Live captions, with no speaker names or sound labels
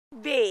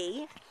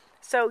B.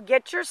 So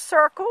get your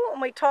circle,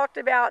 and we talked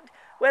about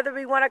whether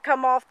we want to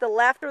come off the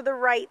left or the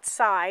right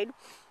side.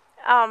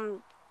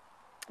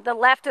 The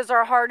left is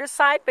our hardest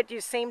side, but you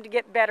seem to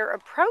get better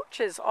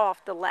approaches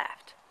off the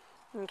left.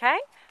 Okay?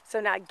 So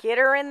now get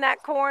her in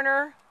that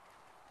corner,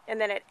 and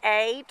then at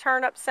A,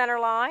 turn up center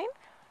line.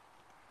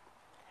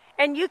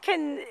 And you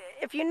can,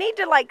 if you need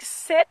to like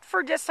sit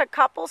for just a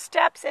couple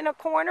steps in a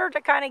corner to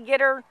kind of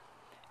get her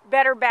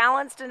better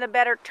balanced and a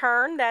better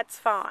turn, that's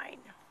fine.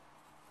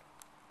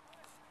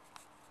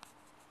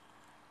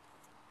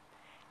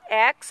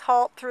 X,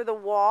 halt through the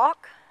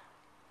walk.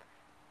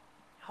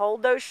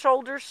 Hold those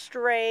shoulders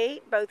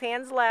straight. Both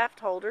hands left.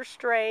 Hold her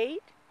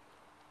straight.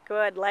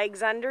 Good.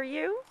 Legs under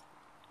you.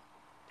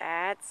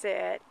 That's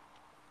it.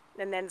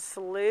 And then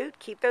salute.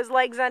 Keep those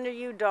legs under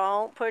you.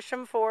 Don't push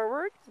them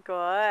forward.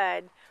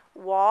 Good.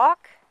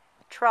 Walk,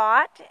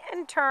 trot,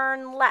 and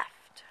turn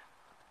left.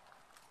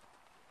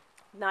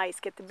 Nice.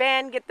 Get the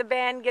bend, get the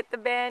bend, get the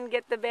bend,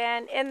 get the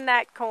bend. In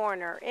that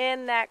corner.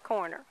 In that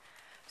corner.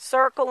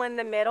 Circle in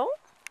the middle.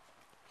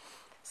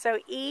 So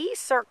E,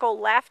 circle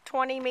left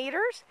 20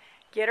 meters.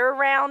 Get her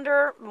around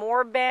her.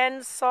 More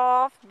bend,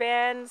 soft,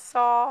 bend,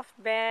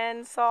 soft,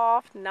 bend,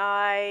 soft.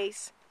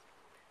 Nice.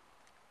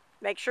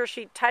 Make sure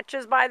she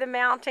touches by the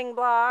mounting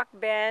block.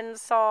 Bend,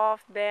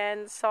 soft,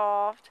 bend,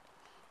 soft.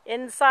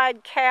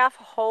 Inside calf,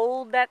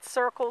 hold that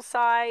circle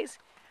size.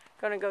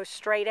 Going to go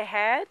straight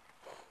ahead.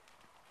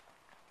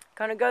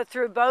 Going to go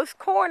through both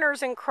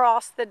corners and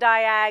cross the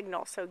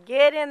diagonal. So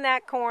get in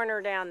that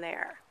corner down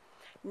there.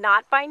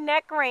 Not by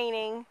neck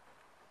reining.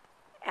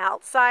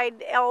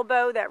 Outside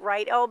elbow, that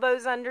right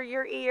elbow's under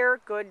your ear.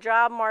 Good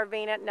job,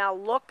 Marvina. Now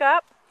look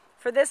up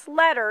for this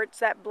letter. It's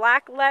that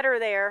black letter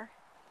there.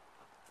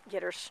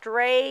 Get her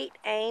straight,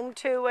 aim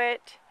to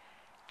it.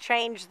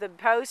 Change the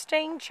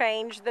posting,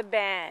 change the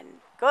bend.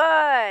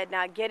 Good.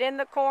 Now get in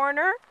the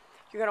corner.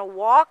 You're going to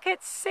walk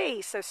at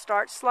C, so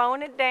start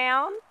slowing it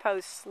down.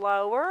 Post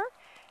slower.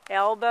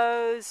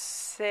 Elbows,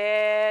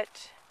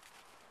 sit,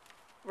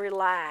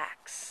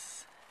 relax.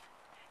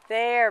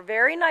 There,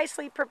 very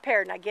nicely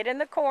prepared. Now get in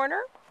the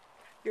corner.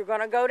 You're going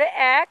to go to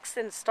X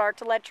and start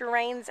to let your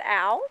reins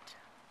out.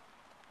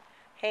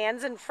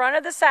 Hands in front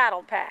of the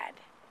saddle pad.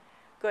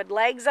 Good,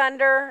 legs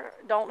under.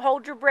 Don't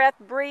hold your breath.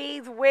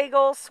 Breathe,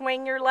 wiggle,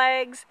 swing your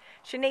legs.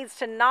 She needs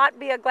to not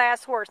be a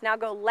glass horse. Now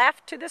go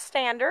left to the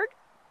standard.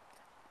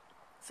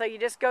 So you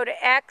just go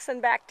to X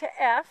and back to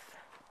F.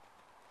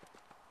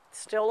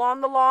 Still on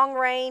the long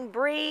rein.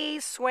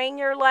 Breathe, swing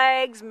your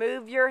legs,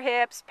 move your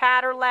hips.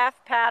 Pat her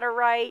left, pat her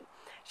right.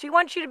 She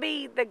wants you to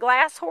be the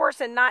glass horse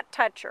and not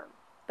touch her.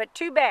 But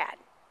too bad.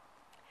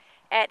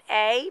 At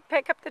A,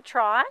 pick up the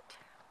trot.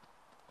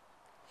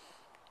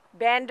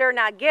 Bend her.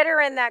 Now get her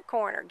in that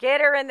corner.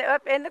 Get her in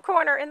the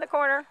corner, in the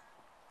corner.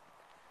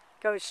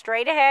 Go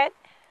straight ahead.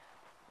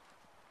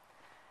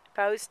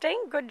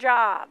 Posting. Good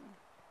job.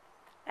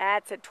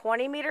 That's a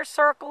 20-meter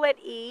circle at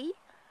E.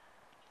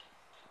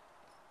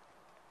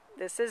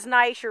 This is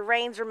nice. Your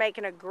reins are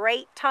making a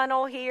great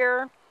tunnel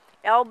here.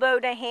 Elbow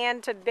to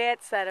hand to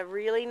bits. That's a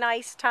really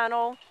nice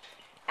tunnel.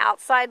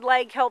 Outside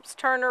leg helps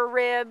turn her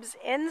ribs.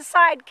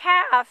 Inside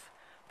calf,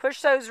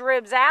 push those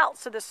ribs out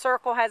so the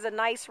circle has a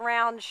nice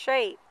round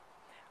shape.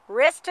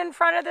 Wrist in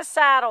front of the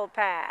saddle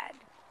pad.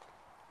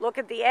 Look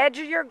at the edge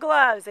of your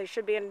gloves. They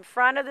should be in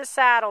front of the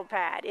saddle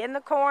pad. In the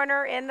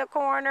corner, in the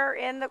corner,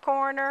 in the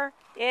corner,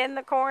 in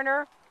the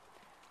corner.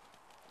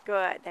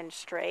 Good. Then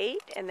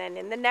straight, and then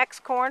in the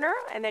next corner,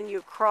 and then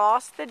you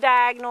cross the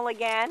diagonal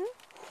again.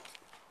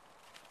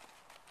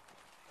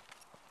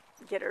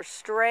 Get her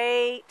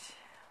straight.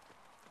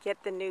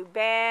 Get the new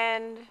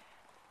bend.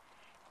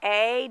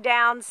 A,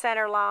 down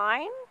center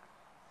line.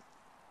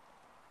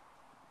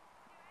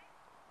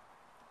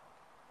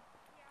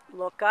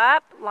 Look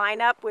up,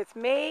 line up with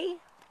me.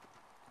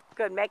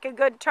 Good, make a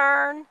good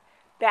turn.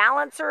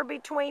 Balance her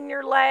between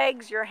your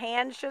legs. Your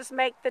hands just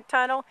make the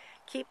tunnel.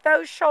 Keep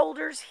those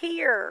shoulders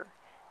here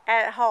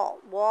at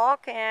halt.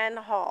 Walk and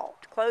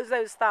halt. Close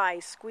those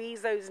thighs,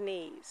 squeeze those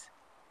knees.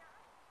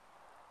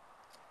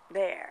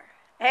 There.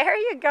 There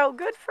you go,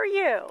 good for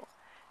you.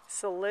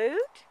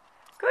 Salute.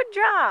 Good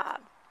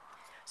job.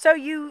 So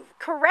you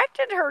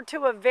corrected her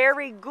to a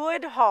very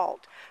good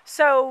halt.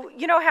 So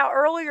you know how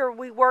earlier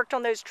we worked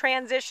on those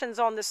transitions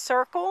on the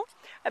circle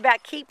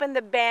about keeping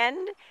the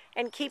bend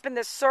and keeping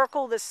the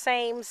circle the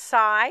same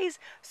size.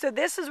 So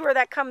this is where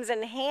that comes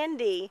in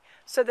handy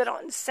so that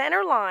on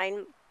center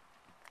line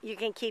you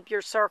can keep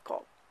your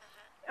circle.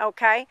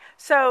 Okay?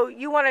 So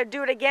you want to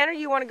do it again or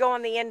you want to go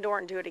on the indoor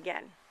and do it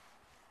again?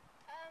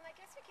 I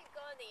guess we could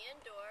go on the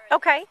indoor.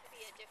 Okay.